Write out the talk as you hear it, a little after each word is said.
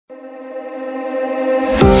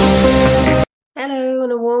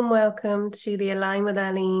everyone, a warm welcome to the Aline with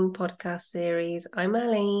Aline podcast series. I'm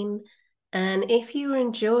Aline, and if you're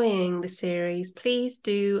enjoying the series, please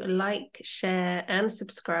do like, share, and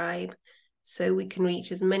subscribe so we can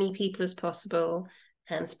reach as many people as possible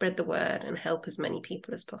and spread the word and help as many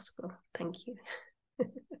people as possible. Thank you.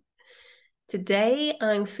 Today,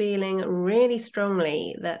 I'm feeling really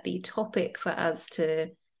strongly that the topic for us to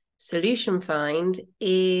solution find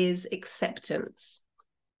is acceptance.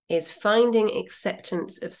 Is finding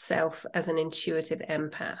acceptance of self as an intuitive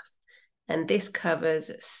empath. And this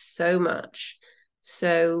covers so much.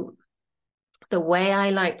 So the way I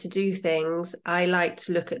like to do things, I like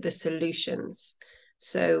to look at the solutions.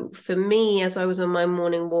 So for me, as I was on my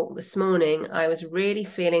morning walk this morning, I was really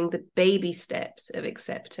feeling the baby steps of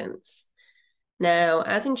acceptance. Now,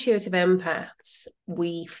 as intuitive empaths,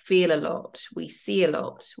 we feel a lot, we see a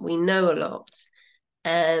lot, we know a lot,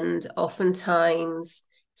 and oftentimes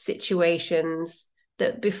situations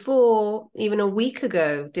that before, even a week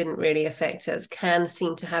ago, didn't really affect us can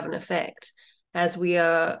seem to have an effect as we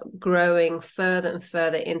are growing further and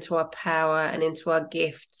further into our power and into our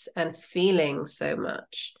gifts and feeling so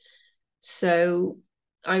much. So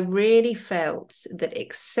I really felt that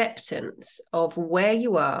acceptance of where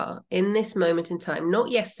you are in this moment in time, not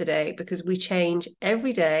yesterday, because we change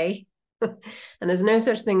every day and there's no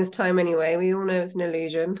such thing as time anyway. We all know it's an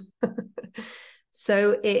illusion.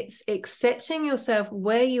 So it's accepting yourself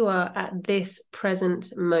where you are at this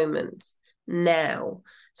present moment, now.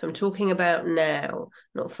 So I'm talking about now,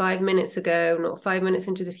 not 5 minutes ago, not 5 minutes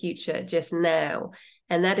into the future, just now.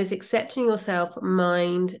 And that is accepting yourself,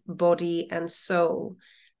 mind, body, and soul.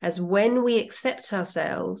 As when we accept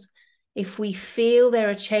ourselves, if we feel there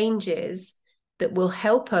are changes that will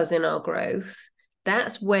help us in our growth,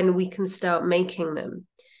 that's when we can start making them.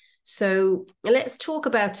 So let's talk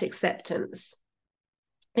about acceptance.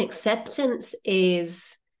 Acceptance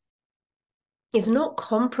is not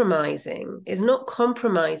compromising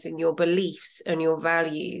your beliefs and your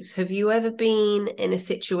values. Have you ever been in a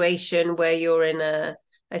situation where you're in a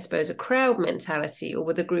crowd mentality, or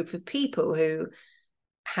with a group of people who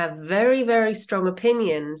have very, very strong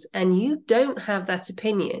opinions, and you don't have that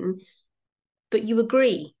opinion, but you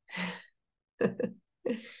agree?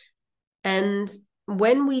 And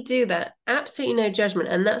when we do that, absolutely no judgment.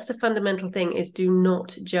 And that's the fundamental thing, is do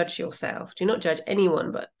not judge yourself. Do not judge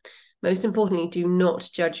anyone, but most importantly, do not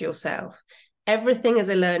judge yourself. Everything is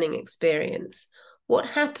a learning experience. What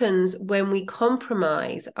happens when we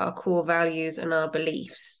compromise our core values and our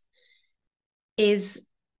beliefs is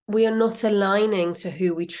we are not aligning to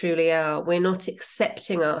who we truly are. We're not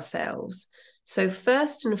accepting ourselves. So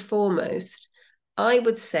first and foremost, I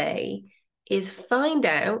would say, is find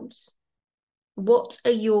out, what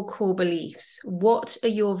are your core beliefs? What are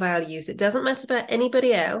your values? It doesn't matter about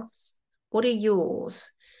anybody else. What are yours?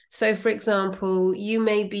 So, for example, you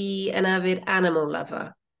may be an avid animal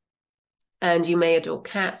lover, and you may adore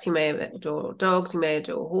cats, you may adore dogs, you may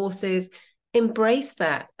adore horses. Embrace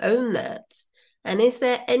that, own that. And is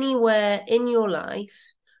there anywhere in your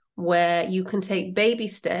life where you can take baby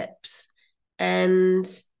steps and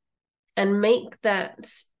make that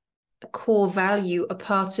core value a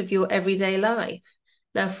part of your everyday life?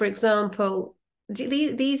 Now, for example,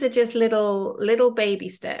 these are just little baby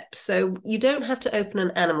steps. So you don't have to open an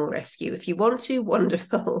animal rescue. If you want to,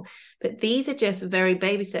 wonderful. But these are just very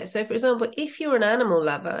baby steps. So, for example, if you're an animal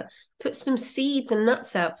lover, put some seeds and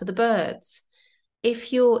nuts out for the birds.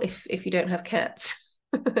 If you don't have cats,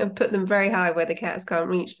 put them very high where the cats can't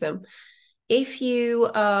reach them. If you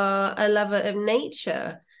are a lover of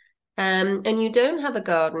nature, and you don't have a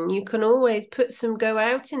garden, you can always go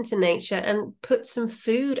out into nature and put some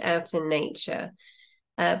food out in nature.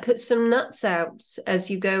 Put some nuts out as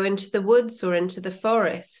you go into the woods or into the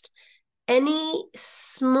forest. Any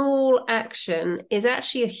small action is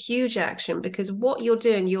actually a huge action, because what you're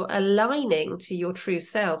doing, you're aligning to your true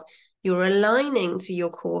self. You're aligning to your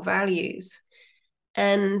core values.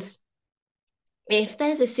 And if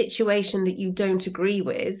there's a situation that you don't agree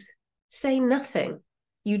with, say nothing.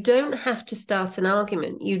 You don't have to start an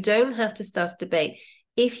argument. You don't have to start a debate.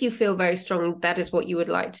 If you feel very strongly that is what you would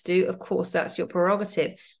like to do, of course, that's your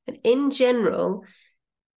prerogative. But in general,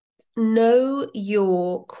 know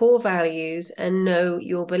your core values and know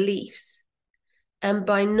your beliefs. And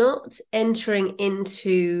by not entering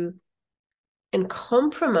into and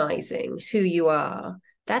compromising who you are,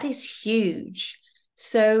 that is huge.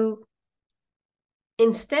 So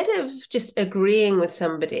instead of just agreeing with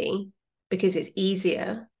somebody because it's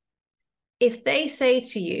easier, if they say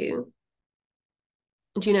to you,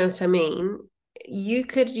 do you know what I mean? You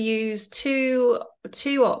could use two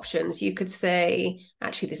options. You could say,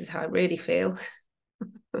 actually, this is how I really feel.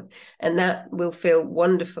 And that will feel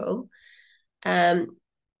wonderful.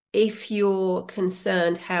 If you're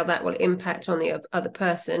concerned how that will impact on the other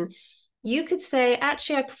person, you could say,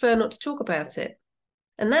 actually, I prefer not to talk about it.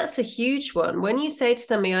 And that's a huge one. When you say to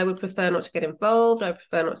somebody, I would prefer not to get involved, I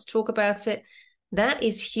prefer not to talk about it, that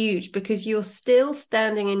is huge, because you're still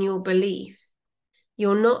standing in your belief.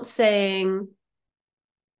 You're not saying,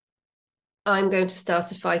 I'm going to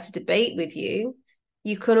start a fight, a debate with you.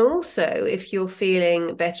 You can also, if you're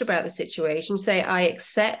feeling better about the situation, say, I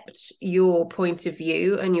accept your point of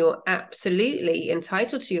view and you're absolutely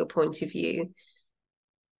entitled to your point of view.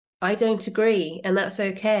 I don't agree, and that's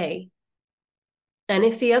okay. And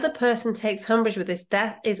if the other person takes umbrage with this,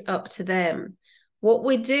 that is up to them. What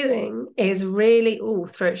we're doing is really,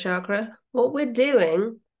 throat chakra. What we're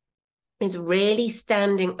doing is really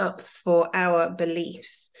standing up for our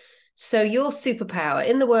beliefs. So your superpower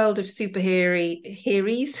in the world of superheroes,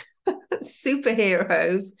 the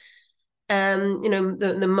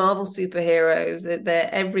Marvel superheroes, they're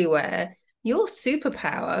everywhere. Your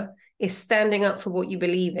superpower is standing up for what you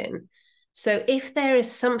believe in. So if there is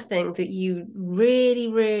something that you really,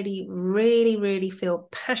 really, really, really feel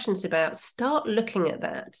passionate about, start looking at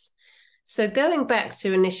that. So going back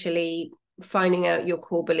to initially finding out your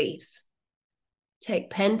core beliefs, take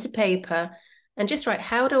pen to paper and just write,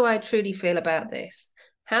 how do I truly feel about this?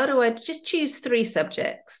 How do I just choose 3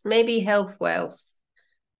 subjects, maybe health, wealth,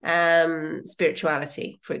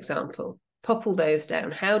 spirituality, for example. Pop all those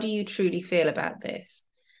down. How do you truly feel about this?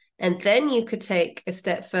 And then you could take a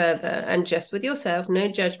step further and just with yourself, no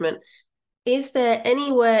judgment. Is there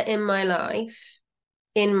anywhere in my life,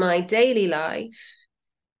 in my daily life,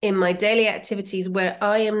 in my daily activities where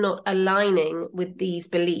I am not aligning with these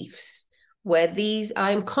beliefs, where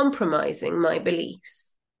I'm compromising my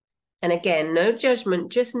beliefs? And again, no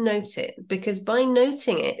judgment, just note it, because by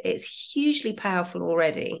noting it, it's hugely powerful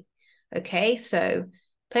already. Okay, so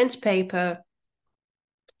pen to paper,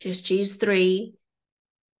 just choose 3.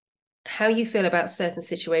 How you feel about certain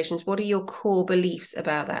situations. What are your core beliefs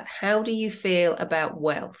about that? How do you feel about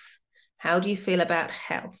wealth? How do you feel about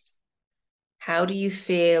health? How do you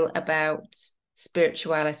feel about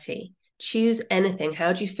spirituality? Choose anything.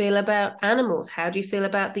 How do you feel about animals? How do you feel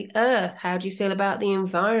about the earth? How do you feel about the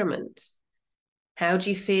environment? How do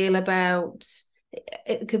you feel about,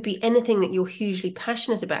 it could be anything that you're hugely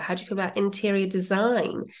passionate about. How do you feel about interior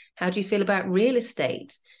design? How do you feel about real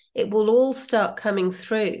estate? It will all start coming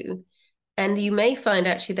through. And you may find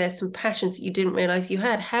actually there's some passions that you didn't realize you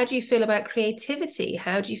had. How do you feel about creativity?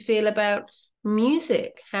 How do you feel about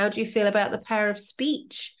music? How do you feel about the power of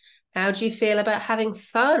speech? How do you feel about having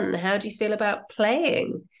fun? How do you feel about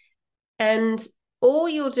playing? And all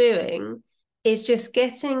you're doing is just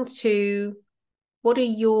getting to, what are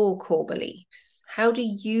your core beliefs? How do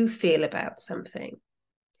you feel about something?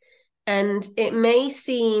 And it may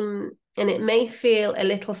seem, and it may feel a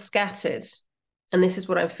little scattered. And this is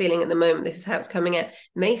what I'm feeling at the moment. This is how it's coming out. It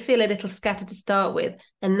may feel a little scattered to start with,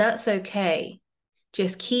 and that's okay.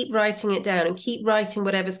 Just keep writing it down and keep writing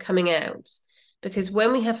whatever's coming out. Because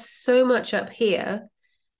when we have so much up here,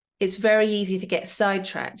 it's very easy to get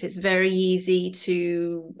sidetracked. It's very easy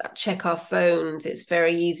to check our phones. It's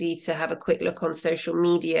very easy to have a quick look on social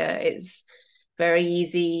media. It's very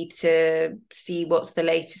easy to see what's the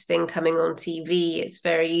latest thing coming on TV. It's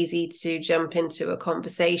very easy to jump into a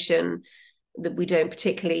conversation that we don't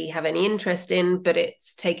particularly have any interest in, but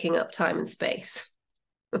it's taking up time and space.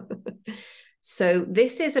 So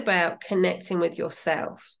this is about connecting with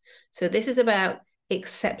yourself. So this is about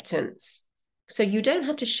acceptance. So you don't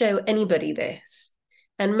have to show anybody this.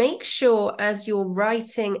 And make sure as you're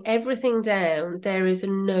writing everything down, there is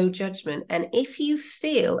no judgment. And if you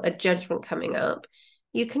feel a judgment coming up,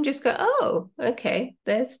 you can just go, oh, okay,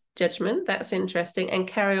 there's judgment. That's interesting. And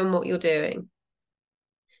carry on what you're doing.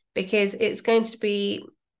 Because it's going to be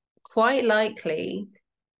quite likely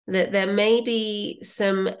that there may be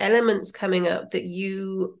some elements coming up that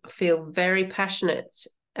you feel very passionate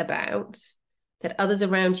about that others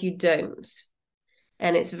around you don't.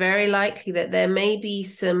 And it's very likely that there may be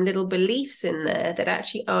some little beliefs in there that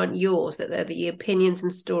actually aren't yours, that they're the opinions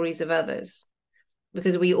and stories of others.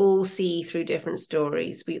 Because we all see through different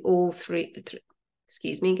stories. We all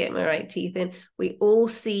excuse me, get my right teeth in. We all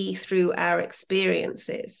see through our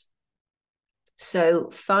experiences. So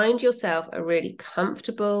find yourself a really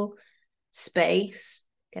comfortable space,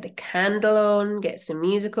 get a candle on, get some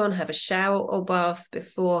music on, have a shower or bath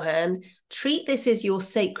beforehand. Treat this as your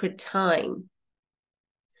sacred time.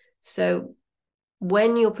 So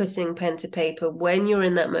when you're putting pen to paper, when you're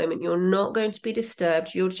in that moment, you're not going to be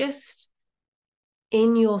disturbed. You're just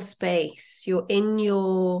in your space. You're in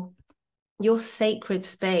your your sacred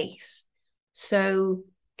space. So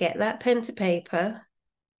get that pen to paper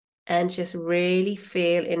and just really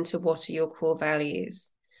feel into what are your core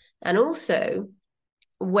values. And also,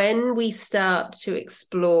 when we start to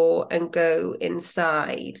explore and go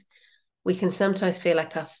inside, we can sometimes feel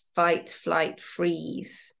like a fight, flight,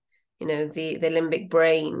 freeze. You know, the limbic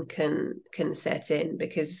brain can set in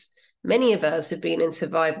because many of us have been in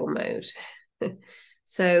survival mode.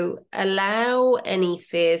 So allow any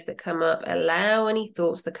fears that come up, allow any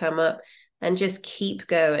thoughts that come up, and just keep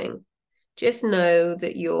going. Just know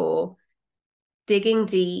that you're digging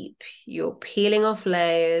deep, you're peeling off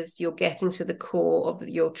layers, you're getting to the core of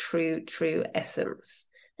your true essence.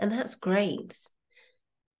 And that's great.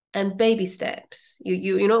 And baby steps.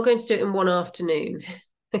 You're not going to do it in one afternoon.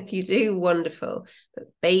 If you do, wonderful, but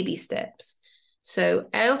baby steps. So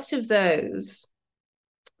out of those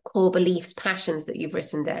core beliefs, passions that you've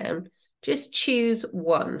written down, just choose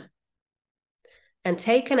one and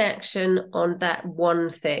take an action on that one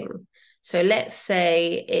thing. So let's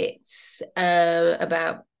say it's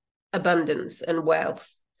about abundance and wealth,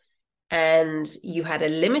 and you had a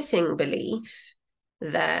limiting belief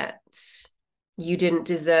that you didn't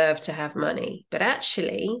deserve to have money. But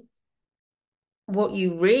actually, what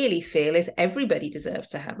you really feel is everybody deserves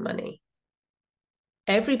to have money.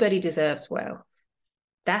 Everybody deserves wealth.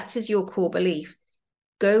 That is your core belief.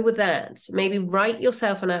 Go with that. Maybe write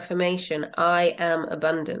yourself an affirmation, I am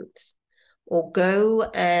abundant. Or go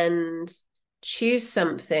and choose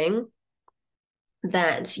something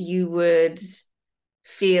that you would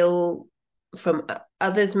feel from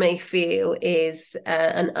others may feel is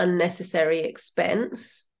an unnecessary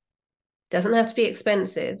expense. Doesn't have to be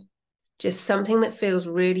expensive. Just something that feels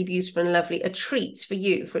really beautiful and lovely, a treat for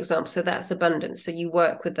you, for example. So that's abundance. So you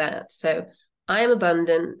work with that. So I am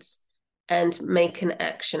abundant, and make an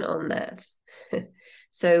action on that.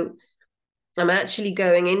 So I'm actually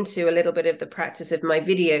going into a little bit of the practice of my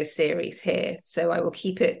video series here. So I will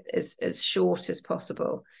keep it as short as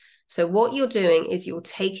possible. So what you're doing is you're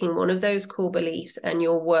taking one of those core beliefs and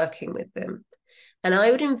you're working with them. And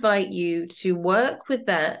I would invite you to work with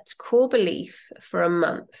that core belief for a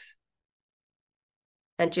month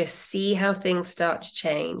and just see how things start to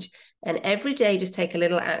change. And every day, just take a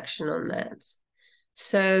little action on that.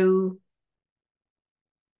 So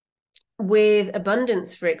with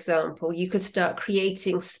abundance, for example, you could start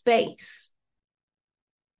creating space.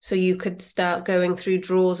 So you could start going through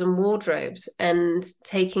drawers and wardrobes and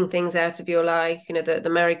taking things out of your life, you know, the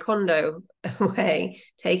Marie Kondo way,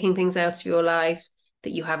 taking things out of your life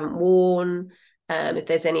that you haven't worn. If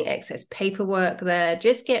there's any excess paperwork there,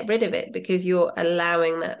 just get rid of it, because you're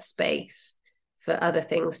allowing that space for other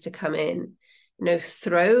things to come in. You know,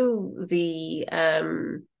 throw the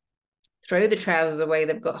trousers away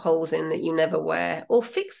they've got holes in that you never wear, or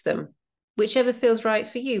fix them, whichever feels right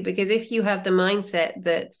for you. Because if you have the mindset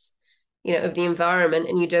that's, you know, of the environment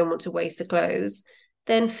and you don't want to waste the clothes,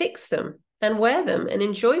 then fix them and wear them and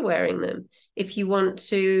enjoy wearing them. If you want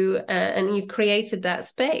to, and you've created that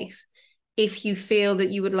space. If you feel that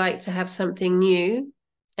you would like to have something new,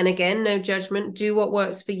 and again, no judgment, do what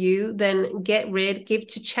works for you, then get rid, give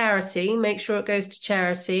to charity, make sure it goes to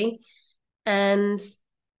charity, and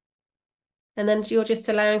then you're just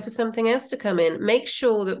allowing for something else to come in. Make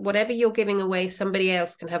sure that whatever you're giving away, somebody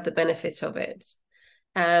else can have the benefit of it.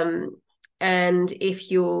 And if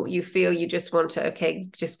you feel you just want to, okay,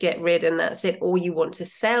 just get rid and that's it, or you want to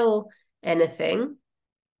sell anything,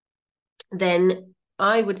 then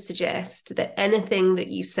I would suggest that anything that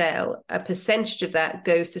you sell, a percentage of that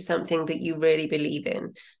goes to something that you really believe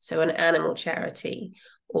in. So an animal charity,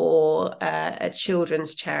 or a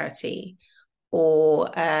children's charity, or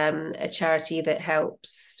a charity that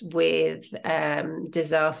helps with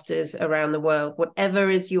disasters around the world. Whatever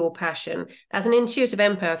is your passion. As an intuitive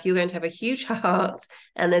empath, you're going to have a huge heart,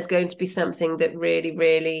 and there's going to be something that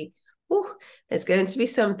really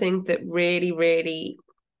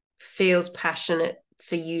feels passionate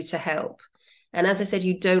for you to help. And as I said,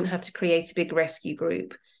 you don't have to create a big rescue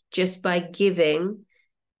group. Just by giving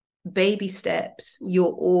baby steps, you're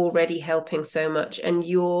already helping so much. And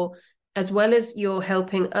you're, as well as you're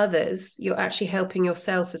helping others, you're actually helping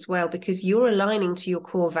yourself as well, because you're aligning to your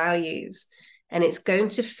core values, and it's going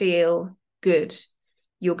to feel good.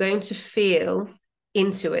 You're going to feel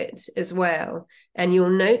into it as well. And you'll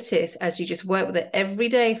notice as you just work with it every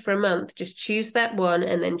day for a month, just choose that one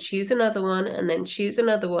and then choose another one and then choose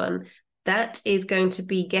another one. That is going to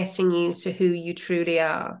be getting you to who you truly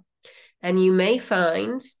are. And you may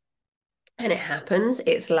find, and it happens,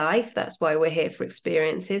 it's life, that's why we're here for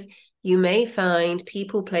experiences, you may find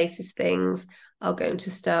people, places, things are going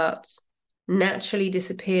to start naturally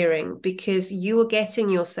disappearing, because you are getting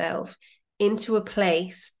yourself into a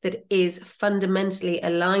place that is fundamentally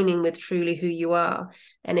aligning with truly who you are.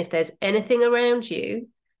 And if there's anything around you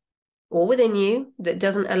or within you that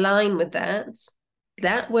doesn't align with that,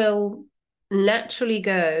 that will naturally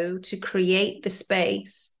go to create the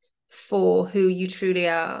space for who you truly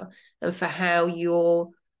are and for how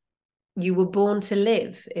you were born to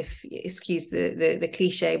live, if excuse the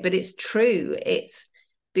cliche, but it's true. It's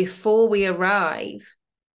before we arrive,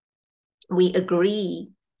 we agree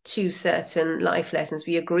to certain life lessons,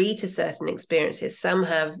 we agree to certain experiences. Some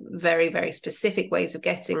have very, very specific ways of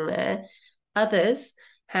getting there. Others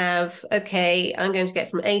have, okay, I'm going to get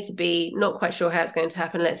from A to B, not quite sure how it's going to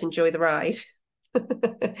happen, let's enjoy the ride.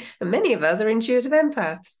 And many of us are intuitive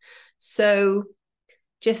empaths. So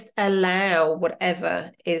just allow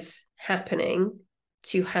whatever is happening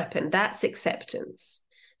to happen. That's acceptance.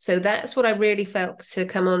 So that's what I really felt to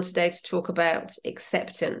come on today to talk about,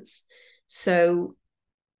 acceptance. So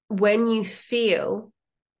when you feel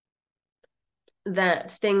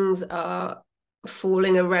that things are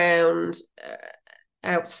falling around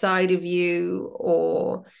outside of you,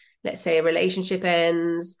 or let's say a relationship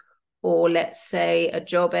ends, or let's say a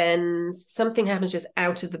job ends, something happens just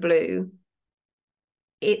out of the blue,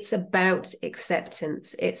 it's about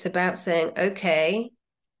acceptance. It's about saying, okay,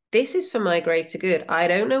 this is for my greater good. I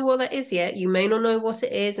don't know what that is yet. You may not know what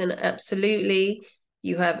it is. And absolutely,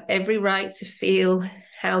 you have every right to feel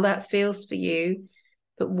how that feels for you.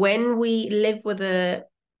 But when we live with a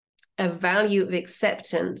value of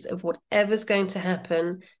acceptance of whatever's going to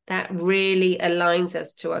happen, that really aligns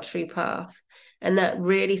us to our true path. And that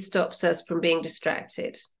really stops us from being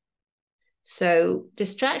distracted. So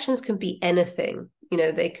distractions can be anything. You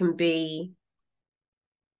know, they can be,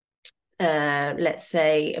 let's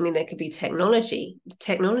say, I mean, there could be technology.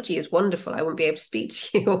 Technology is wonderful. I wouldn't be able to speak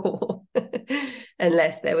to you all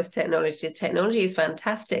unless there was technology. Technology is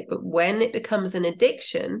fantastic. But when it becomes an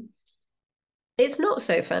addiction, it's not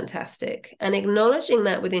so fantastic. And acknowledging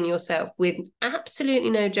that within yourself with absolutely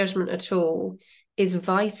no judgment at all is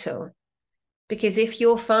vital. Because if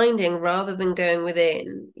you're finding, rather than going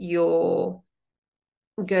within, you're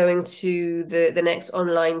going to the next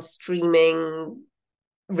online streaming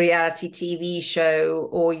reality TV show,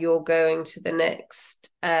 or you're going to the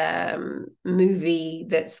next movie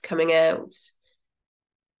that's coming out,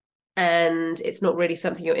 and it's not really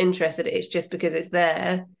something you're interested in, it's just because it's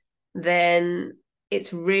there, then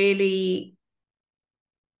it's really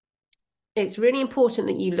important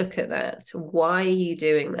that you look at that. Why are you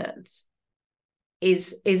doing that?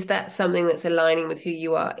 Is that something that's aligning with who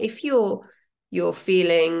you are? If you're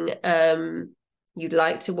feeling you'd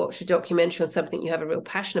like to watch a documentary on something you have a real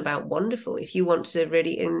passion about, wonderful. If you want to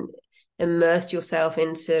really immerse yourself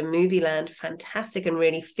into movie land, fantastic, and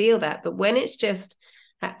really feel that. But when it's just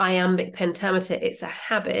iambic pentameter, it's a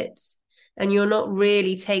habit, and you're not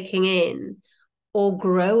really taking in or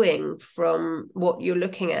growing from what you're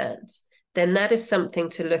looking at, then that is something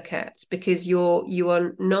to look at, because you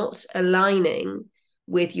are not aligning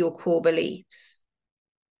with your core beliefs.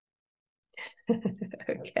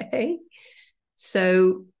 Okay.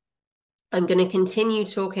 So I'm going to continue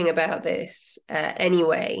talking about this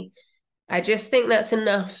anyway. I just think that's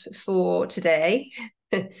enough for today.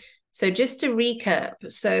 So just to recap,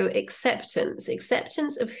 so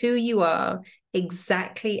acceptance of who you are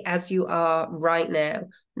exactly as you are right now,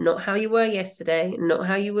 not how you were yesterday, not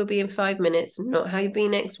how you will be in 5 minutes, not how you'll be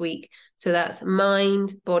next week. So that's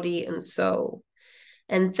mind, body, and soul.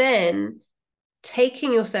 And then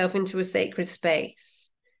taking yourself into a sacred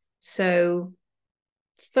space. So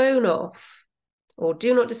phone off, or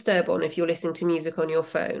do not disturb on if you're listening to music on your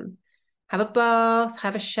phone. Have a bath,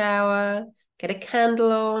 have a shower, get a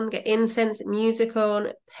candle on, get incense, music on,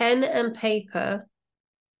 pen and paper,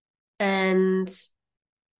 and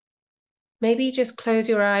maybe just close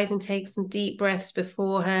your eyes and take some deep breaths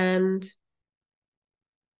beforehand.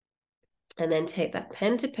 And then take that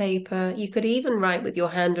pen to paper. You could even write with your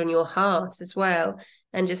hand on your heart as well,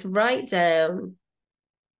 and just write down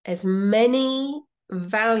as many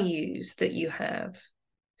values that you have.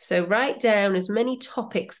 So write down as many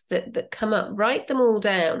topics that come up. Write them all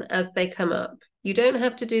down as they come up. You don't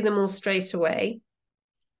have to do them all straight away.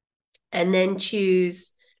 And then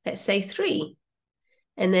choose, let's say, 3.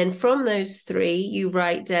 And then from those 3, you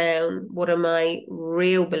write down, what are my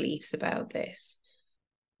real beliefs about this?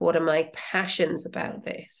 What are my passions about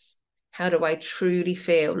this? How do I truly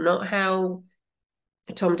feel? Not how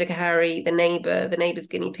Tom, Dick, Harry, the neighbor's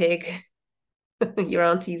guinea pig, your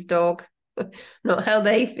auntie's dog, not how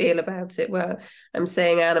they feel about it. Well, I'm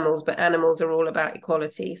saying animals, but animals are all about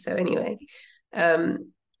equality. So anyway,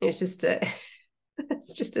 It's just a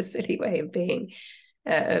it's just a silly way of being,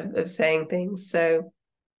 of saying things. So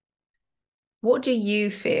what do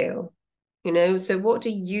you feel? So what do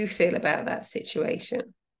you feel about that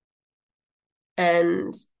situation?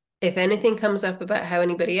 And if anything comes up about how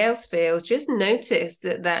anybody else feels, just notice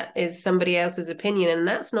that that is somebody else's opinion and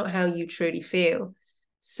that's not how you truly feel.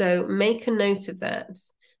 So make a note of that.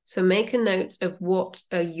 So make a note of what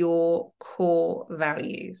are your core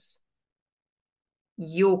values.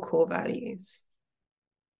 Your core values.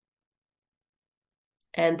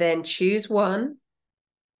 And then choose one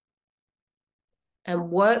and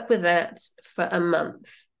work with that for a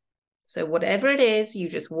month. So whatever it is, you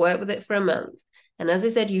just work with it for a month. And as I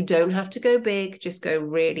said, you don't have to go big, just go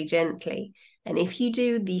really gently. And if you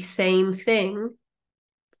do the same thing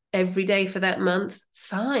every day for that month,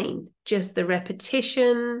 fine. Just the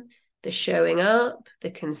repetition, the showing up,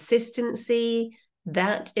 the consistency,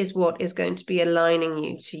 that is what is going to be aligning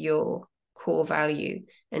you to your core value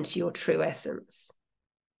and to your true essence.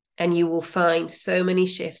 And you will find so many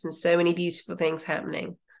shifts and so many beautiful things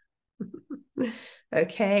happening.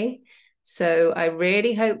 Okay. So I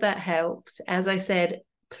really hope that helped. As I said,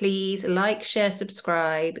 please like, share,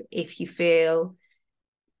 subscribe if you feel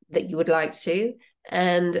that you would like to.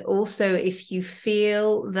 And also, if you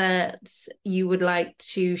feel that you would like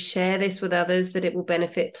to share this with others, that it will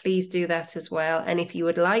benefit, please do that as well. And if you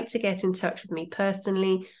would like to get in touch with me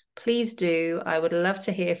personally, please do. I would love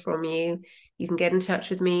to hear from you. You can get in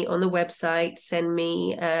touch with me on the website, send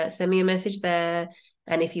me a message there.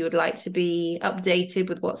 And if you would like to be updated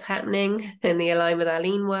with what's happening in the Aline with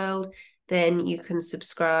Aline world, then you can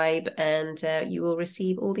subscribe and you will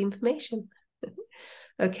receive all the information.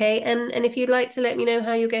 Okay, and if you'd like to let me know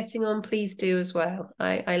how you're getting on, please do as well.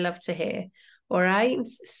 I love to hear. All right,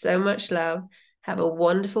 so much love. Have a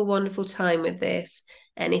wonderful, wonderful time with this.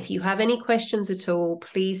 And if you have any questions at all,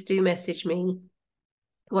 please do message me.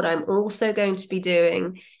 What I'm also going to be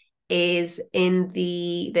doing is in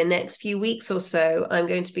the next few weeks or so, I'm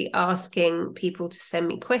going to be asking people to send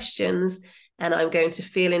me questions and I'm going to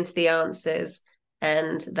feel into the answers.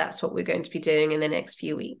 And that's what we're going to be doing in the next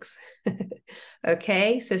few weeks.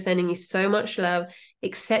 Okay, so sending you so much love.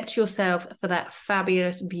 Accept yourself for that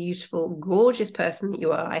fabulous, beautiful, gorgeous person that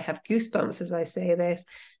you are. I have goosebumps as I say this.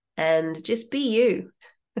 And just be you.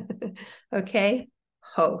 Okay?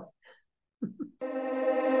 Ho.